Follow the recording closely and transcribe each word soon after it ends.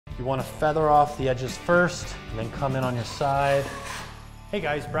You want to feather off the edges first, and then come in on your side. Hey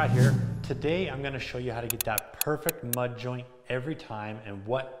guys, Brad here. Today I'm going to show you how to get that perfect mud joint every time and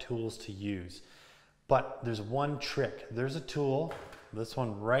what tools to use. But there's one trick. There's a tool, this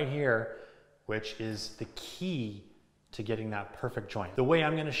one right here, which is the key to getting that perfect joint. The way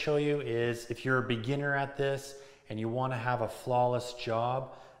I'm going to show you is if you're a beginner at this and you want to have a flawless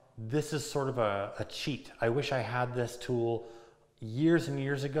job, this is sort of a cheat. I wish I had this tool years and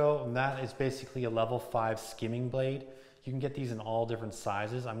years ago, and that is basically a level 5 skimming blade. You can get these in all different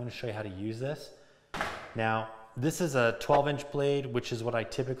sizes. I'm going to show you how to use this. Now, this is a 12-inch blade, which is what I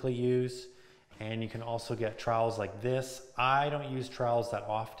typically use. And you can also get trowels like this. I don't use trowels that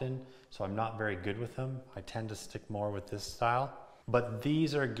often, so I'm not very good with them. I tend to stick more with this style. But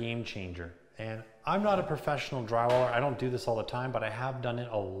these are a game changer. And I'm not a professional drywaller. I don't do this all the time, but I have done it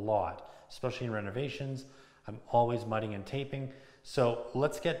a lot, especially in renovations. I'm always mudding and taping. So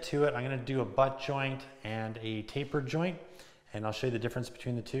let's get to it. I'm going to do a butt joint and a tapered joint, and I'll show you the difference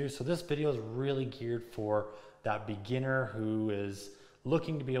between the two. So this video is really geared for that beginner who is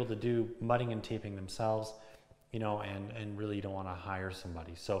looking to be able to do mudding and taping themselves, you know, and really don't want to hire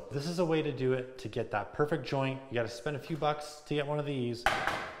somebody. So this is a way to do it to get that perfect joint. You got to spend a few bucks to get one of these,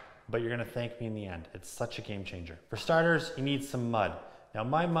 but you're going to thank me in the end. It's such a game changer. For starters, you need some mud. Now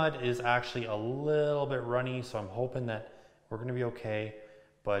my mud is actually a little bit runny, so I'm hoping that we're going to be okay,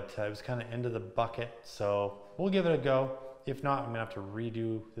 but it was kind of into the bucket, so we'll give it a go. If not, I'm gonna have to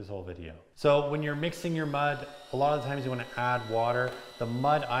redo this whole video. So when you're mixing your mud, a lot of the times you want to add water. The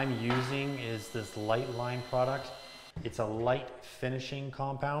mud I'm using is this Light Line product. It's a light finishing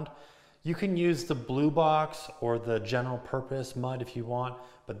compound. You can use the blue box or the general purpose mud if you want,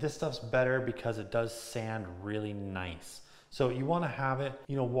 but this stuff's better because it does sand really nice. So you want to have it,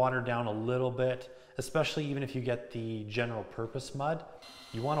 you know, watered down a little bit, especially even if you get the general purpose mud.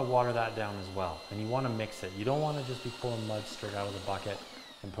 You want to water that down as well, and you want to mix it. You don't want to just be pulling mud straight out of the bucket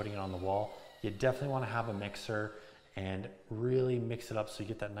and putting it on the wall. You definitely want to have a mixer and really mix it up so you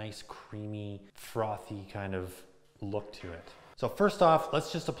get that nice creamy, frothy kind of look to it. So first off,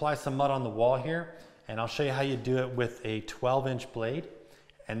 let's just apply some mud on the wall here, and I'll show you how you do it with a 12-inch blade,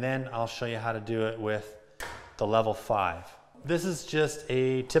 and then I'll show you how to do it with the level 5. This is just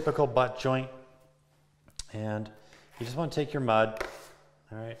a typical butt joint, and you just want to take your mud,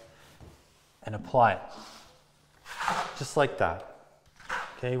 all right, and apply it, just like that.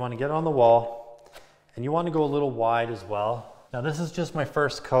 Okay, you want to get it on the wall, and you want to go a little wide as well. Now this is just my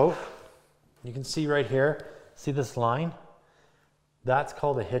first coat. You can see right here, see this line? That's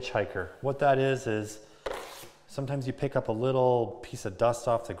called a hitchhiker. What that is sometimes you pick up a little piece of dust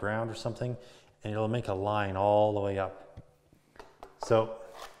off the ground or something, and it'll make a line all the way up. So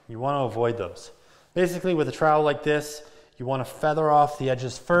you want to avoid those. Basically with a trowel like this, you want to feather off the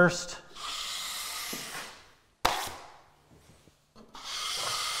edges first.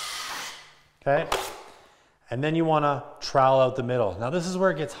 Okay, and then you want to trowel out the middle. Now this is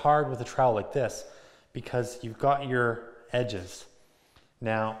where it gets hard with a trowel like this, because you've got your edges.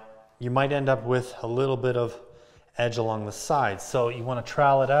 Now you might end up with a little bit of edge along the sides, so you want to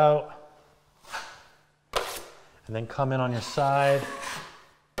trowel it out and then come in on your side.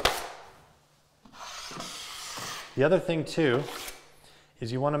 The other thing too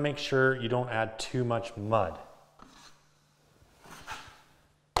is you want to make sure you don't add too much mud.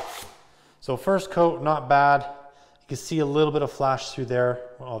 So first coat, not bad. You can see a little bit of flash through there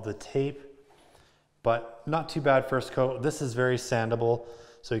of the tape, but not too bad first coat. This is very sandable,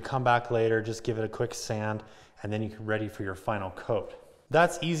 so you come back later, just give it a quick sand, and then you're ready for your final coat.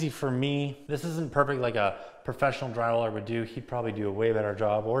 That's easy for me. This isn't perfect like a professional drywaller would do. He'd probably do a way better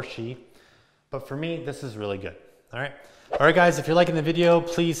job, or she. But for me, this is really good. All right guys, if you're liking the video,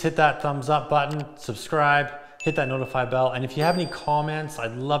 please hit that thumbs up button, subscribe, hit that notify bell. And if you have any comments,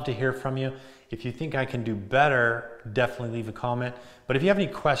 I'd love to hear from you. If you think I can do better, definitely leave a comment. But if you have any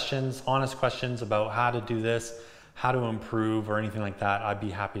questions, honest questions about how to do this, how to improve or anything like that, I'd be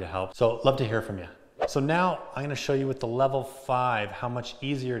happy to help. So love to hear from you. So now I'm gonna show you with the level 5, how much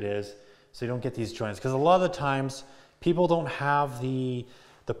easier it is so you don't get these joints. Because a lot of the times people don't have the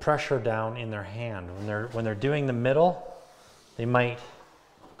pressure down in their hand. When they're doing the middle, they might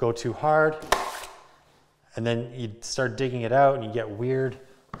go too hard, and then you start digging it out and you get weird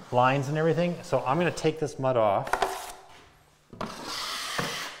lines and everything. So I'm gonna take this mud off.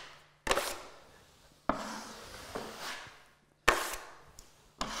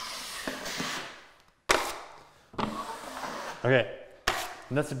 Okay,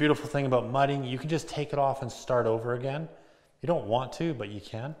 and that's the beautiful thing about mudding. You can just take it off and start over again. You don't want to, but you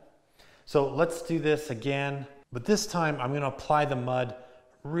can. So let's do this again, but this time I'm gonna apply the mud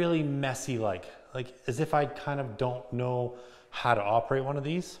really messy like as if I kind of don't know how to operate one of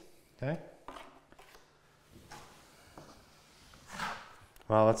these, okay?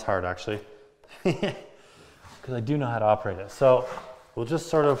 Well, that's hard actually, because I do know how to operate it. So we'll just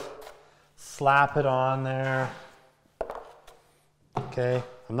sort of slap it on there, okay?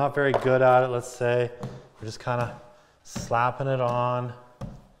 I'm not very good at it, let's say. We're just kind of slapping it on.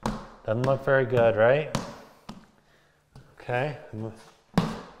 Doesn't look very good, right? Okay. Kind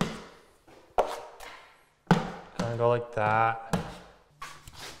of go like that.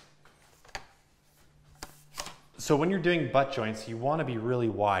 So when you're doing butt joints, you want to be really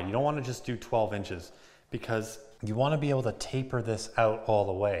wide. You don't want to just do 12 inches because you want to be able to taper this out all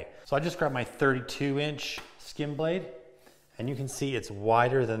the way. So I just grabbed my 32-inch skim blade, and you can see it's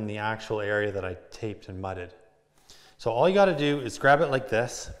wider than the actual area that I taped and mudded. So all you got to do is grab it like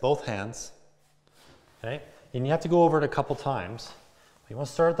this, both hands, okay? And you have to go over it a couple times. You want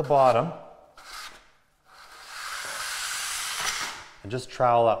to start at the bottom and just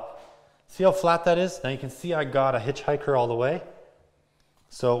trowel up. See how flat that is? Now you can see I got a hitchhiker all the way.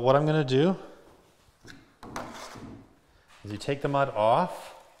 So what I'm going to do is you take the mud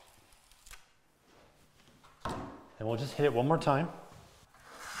off, and we'll just hit it one more time.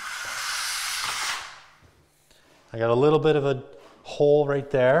 I got a little bit of a hole right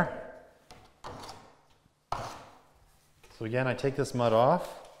there. So again, I take this mud off,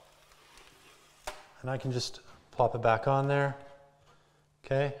 and I can just plop it back on there.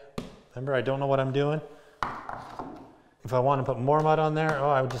 Okay, remember, I don't know what I'm doing. If I want to put more mud on there,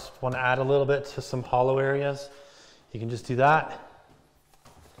 I would just want to add a little bit to some hollow areas. You can just do that,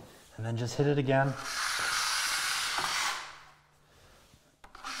 and then just hit it again.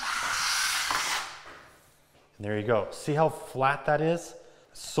 And there you go. See how flat that is?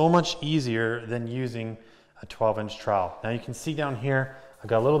 So much easier than using a 12-inch trowel. Now you can see down here, I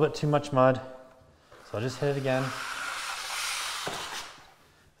got a little bit too much mud, so I'll just hit it again.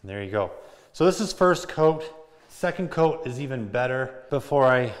 And there you go. So this is first coat. Second coat is even better. Before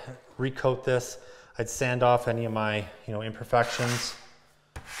I recoat this, I'd sand off any of my, imperfections.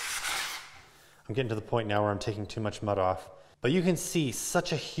 I'm getting to the point now where I'm taking too much mud off. But you can see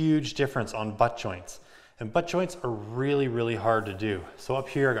such a huge difference on butt joints. And butt joints are really, really hard to do. So up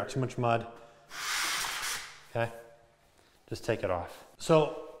here, I got too much mud. Okay, just take it off.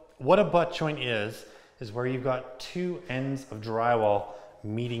 So what a butt joint is where you've got two ends of drywall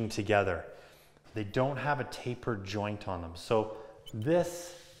meeting together. They don't have a tapered joint on them. So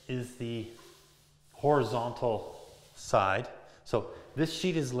this is the horizontal side. So this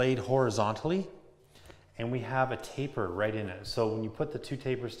sheet is laid horizontally, and we have a taper right in it. So when you put the two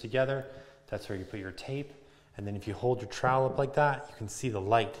tapers together, that's where you put your tape. And then if you hold your trowel up like that, you can see the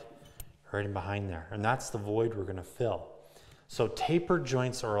light right in behind there. And that's the void we're gonna fill. So tapered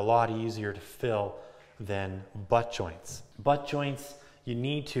joints are a lot easier to fill than butt joints. Butt joints, you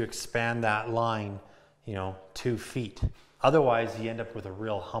need to expand that line, 2 feet. Otherwise, you end up with a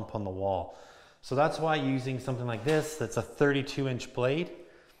real hump on the wall. So that's why using something like this, that's a 32-inch blade,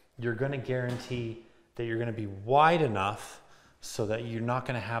 you're gonna guarantee that you're gonna be wide enough so that you're not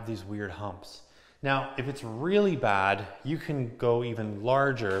gonna have these weird humps. Now, if it's really bad, you can go even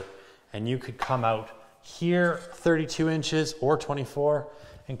larger, and you could come out here 32 inches or 24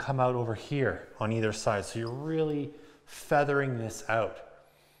 and come out over here on either side. So you're really feathering this out.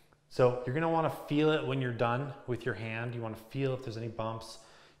 So you're gonna wanna feel it when you're done with your hand. You wanna feel if there's any bumps.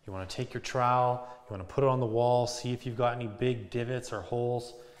 You wanna take your trowel, you wanna put it on the wall, see if you've got any big divots or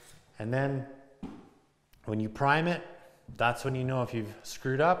holes. And then when you prime it, that's when you know if you've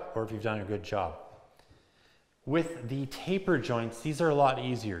screwed up or if you've done a good job. With the taper joints, these are a lot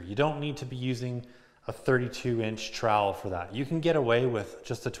easier. You don't need to be using a 32-inch trowel for that. You can get away with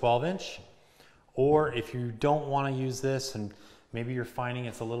just a 12-inch, or if you don't want to use this and maybe you're finding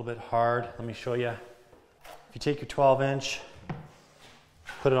it's a little bit hard, let me show you. If you take your 12-inch,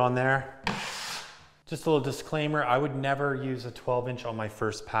 put it on there. Just a little disclaimer, I would never use a 12-inch on my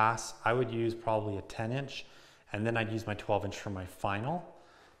first pass. I would use probably a 10-inch, and then I'd use my 12-inch for my final.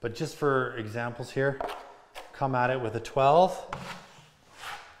 But just for examples here, come at it with a 12.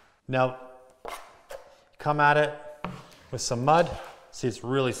 Now, come at it with some mud. See, it's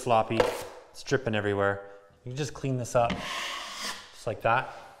really sloppy. It's dripping everywhere. You can just clean this up, just like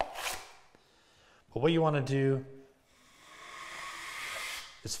that. But what you want to do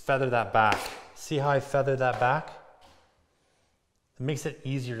is feather that back. See how I feathered that back? It makes it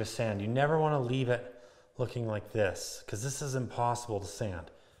easier to sand. You never want to leave it looking like this, because this is impossible to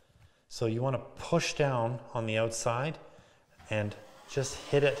sand. So you want to push down on the outside and just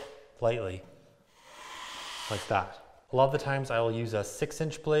hit it lightly, like that. A lot of the times I'll use a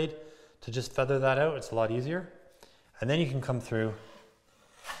 6-inch blade to just feather that out. It's a lot easier. And then you can come through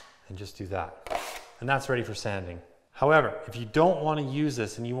and just do that. And that's ready for sanding. However, if you don't want to use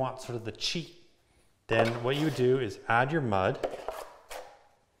this and you want sort of the cheat, then what you would do is add your mud.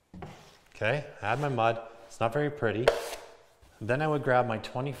 Okay, add my mud. It's not very pretty. Then I would grab my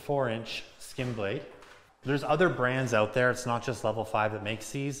 24-inch skim blade. There's other brands out there. It's not just Level 5 that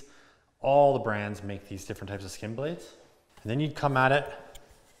makes these. All the brands make these different types of skim blades. And then you'd come at it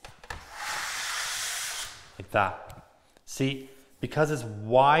like that. See, because it's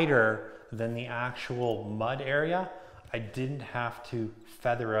wider than the actual mud area, I didn't have to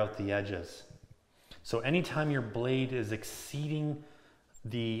feather out the edges. So anytime your blade is exceeding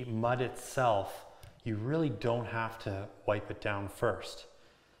the mud itself, you really don't have to wipe it down first.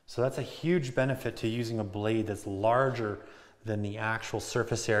 So that's a huge benefit to using a blade that's larger than the actual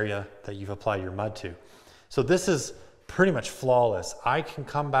surface area that you've applied your mud to. So this is pretty much flawless. I can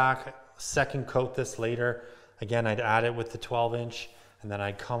come back, second coat this later. Again, I'd add it with the 12-inch and then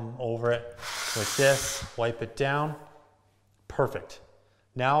I'd come over it with this, wipe it down. Perfect.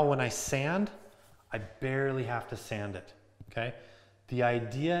 Now when I sand, I barely have to sand it, okay? The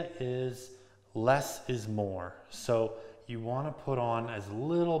idea is less is more. So you want to put on as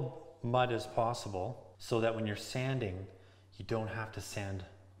little mud as possible so that when you're sanding, you don't have to sand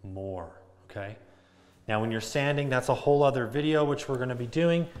more, okay? Now when you're sanding, that's a whole other video which we're going to be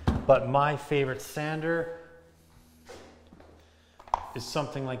doing, but my favorite sander is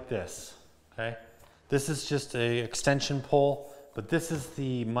something like this, okay? This is just a extension pole, but this is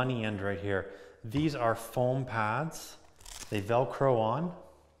the money end right here. These are foam pads. They Velcro on,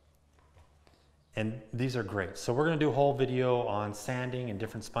 and these are great. So we're gonna do a whole video on sanding and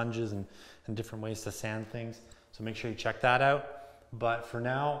different sponges and different ways to sand things. So make sure you check that out. But for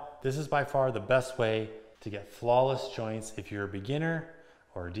now, this is by far the best way to get flawless joints if you're a beginner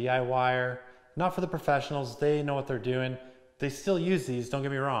or a DIY-er. Not for the professionals, they know what they're doing. They still use these, don't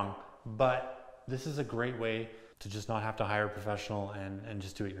get me wrong, but this is a great way to just not have to hire a professional and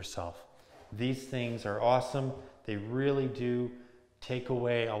just do it yourself. These things are awesome. They really do take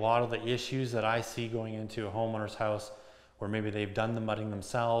away a lot of the issues that I see going into a homeowner's house where maybe they've done the mudding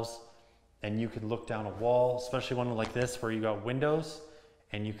themselves and you could look down a wall, especially one like this where you got windows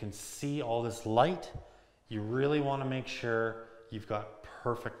and you can see all this light. You really want to make sure you've got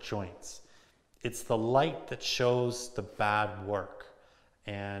perfect joints. It's the light that shows the bad work.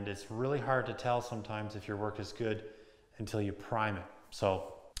 And it's really hard to tell sometimes if your work is good until you prime it.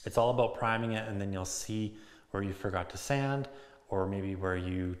 So it's all about priming it, and then you'll see where you forgot to sand or maybe where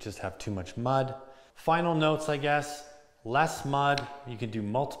you just have too much mud. Final notes, I guess, less mud. You can do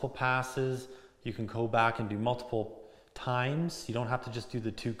multiple passes. You can go back and do multiple times. You don't have to just do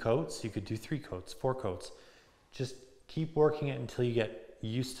the 2 coats. You could do 3 coats, 4 coats. Just keep working it until you get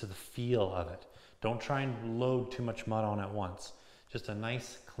used to the feel of it. Don't try and load too much mud on at once. Just a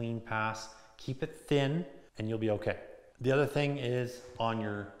nice clean pass. Keep it thin and you'll be okay. The other thing is on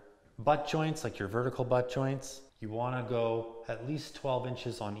your butt joints, like your vertical butt joints, you want to go at least 12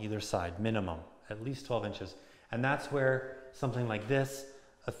 inches on either side, minimum, at least 12 inches. And that's where something like this,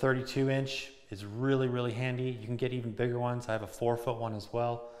 a 32-inch, is really, really handy. You can get even bigger ones. I have a 4-foot one as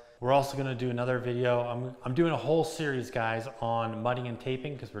well. We're also going to do another video. I'm doing a whole series, guys, on mudding and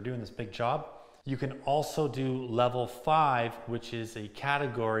taping because we're doing this big job. You can also do level 5, which is a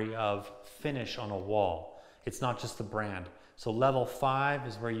category of finish on a wall. It's not just the brand. So level 5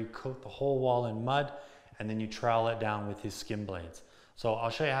 is where you coat the whole wall in mud and then you trowel it down with his skim blades. So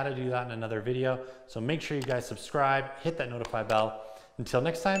I'll show you how to do that in another video. So make sure you guys subscribe, hit that notify bell. Until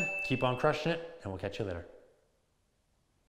next time, keep on crushing it, and we'll catch you later.